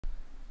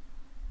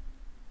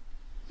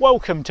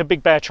Welcome to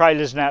Big Bear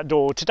Trailers and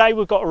Outdoor. Today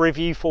we've got a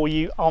review for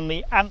you on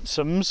the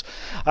Anssems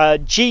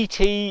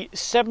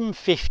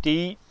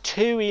GT750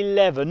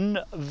 211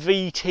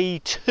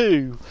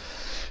 VT2.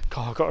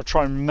 God, I've got to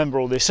try and remember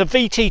all this. So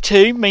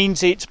VT2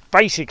 means it's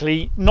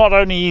basically, not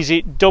only is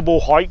it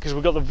double height, because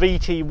we've got the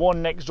VT1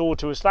 next door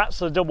to us, that's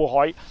the double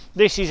height.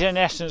 This is in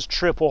essence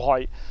triple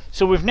height.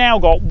 So we've now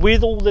got,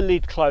 with all the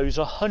lid closed,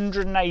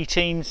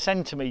 118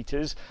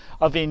 centimetres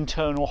of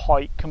internal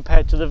height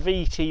compared to the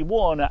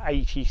VT1 at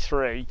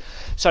 83.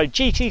 So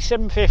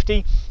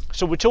GT750,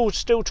 so we're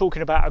still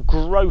talking about a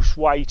gross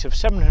weight of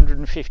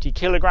 750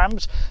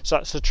 kilograms. So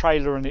that's the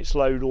trailer and its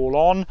load all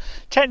on.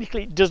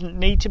 Technically it doesn't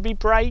need to be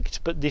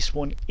braked, but this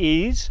one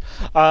is.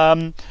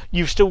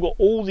 You've still got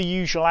all the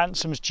usual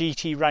Anssems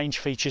GT range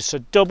features. So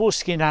double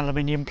skin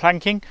aluminium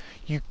planking.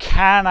 You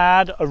can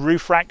add a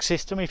roof rack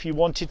system if you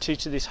wanted to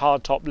this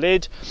hardtop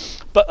lid,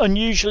 but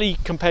unusually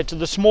compared to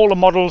the smaller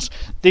models,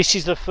 this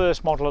is the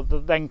first model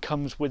that then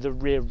comes with a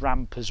rear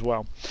ramp as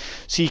well.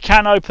 So you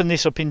can open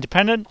this up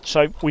independent.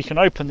 So we can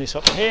open this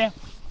up here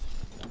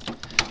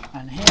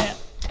and here,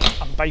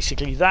 and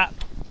basically that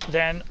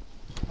then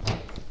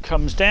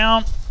comes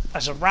down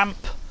as a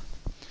ramp.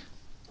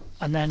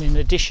 And then in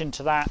addition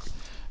to that,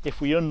 if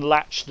we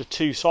unlatch the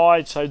two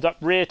sides, so that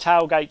rear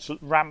tailgate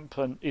ramp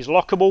is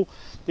lockable,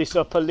 this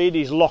upper lid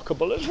is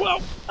lockable as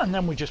well, and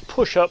then we just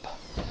push up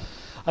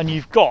and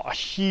you've got a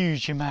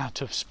huge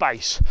amount of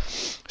space.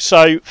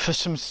 So for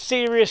some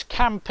serious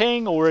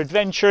camping or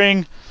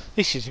adventuring,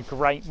 this is a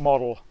great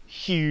model.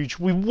 Huge.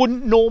 We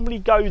wouldn't normally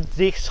go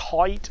this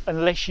height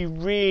unless you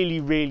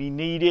really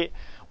need it.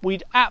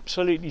 We'd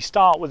absolutely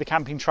start with a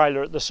camping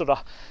trailer at the sort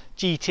of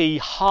GT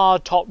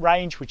hard top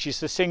range, which is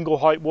the single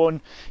height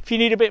one. If you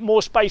need a bit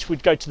more space,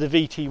 we'd go to the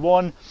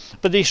VT1,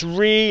 but this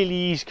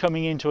really is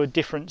coming into a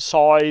different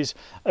size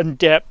and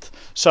depth.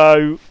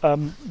 So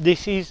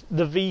this is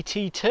the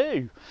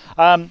VT2.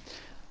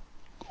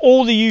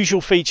 All the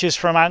usual features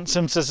from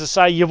Anssems, as I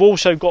say. You've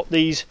also got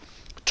these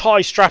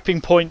tie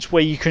strapping points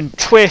where you can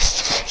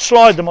twist,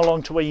 slide them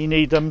along to where you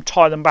need them,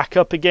 tie them back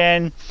up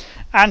again,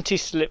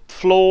 anti-slip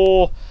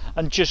floor,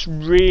 and just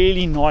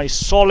really nice,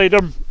 solid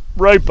and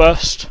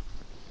robust,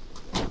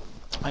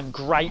 and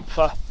great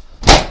for,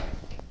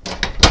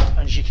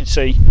 as you can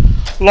see,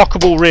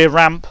 lockable rear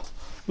ramp,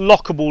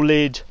 lockable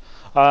lid,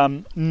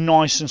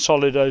 nice and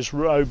solid as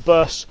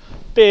robust,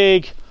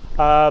 big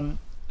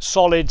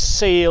solid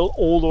seal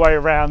all the way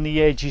around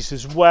the edges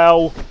as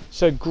well.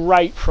 So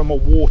great from a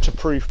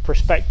waterproof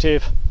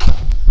perspective,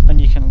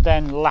 and you can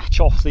then latch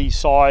off these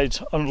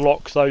sides and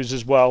lock those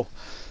as well.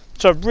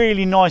 So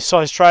really nice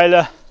size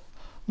trailer,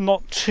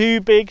 not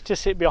too big to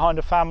sit behind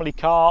a family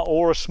car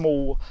or a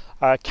small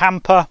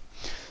camper.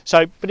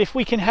 So, but if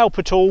we can help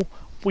at all,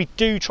 we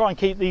do try and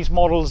keep these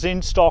models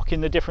in stock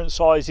in the different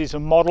sizes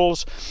and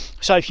models.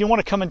 So if you want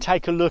to come and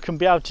take a look and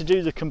be able to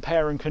do the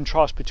compare and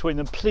contrast between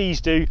them,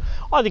 please do.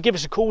 Either give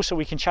us a call so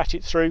we can chat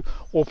it through,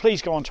 or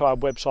please go onto our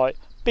website,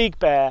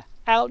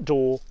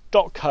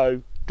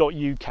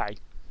 bigbearoutdoor.co.uk.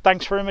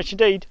 Thanks very much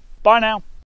indeed. Bye now.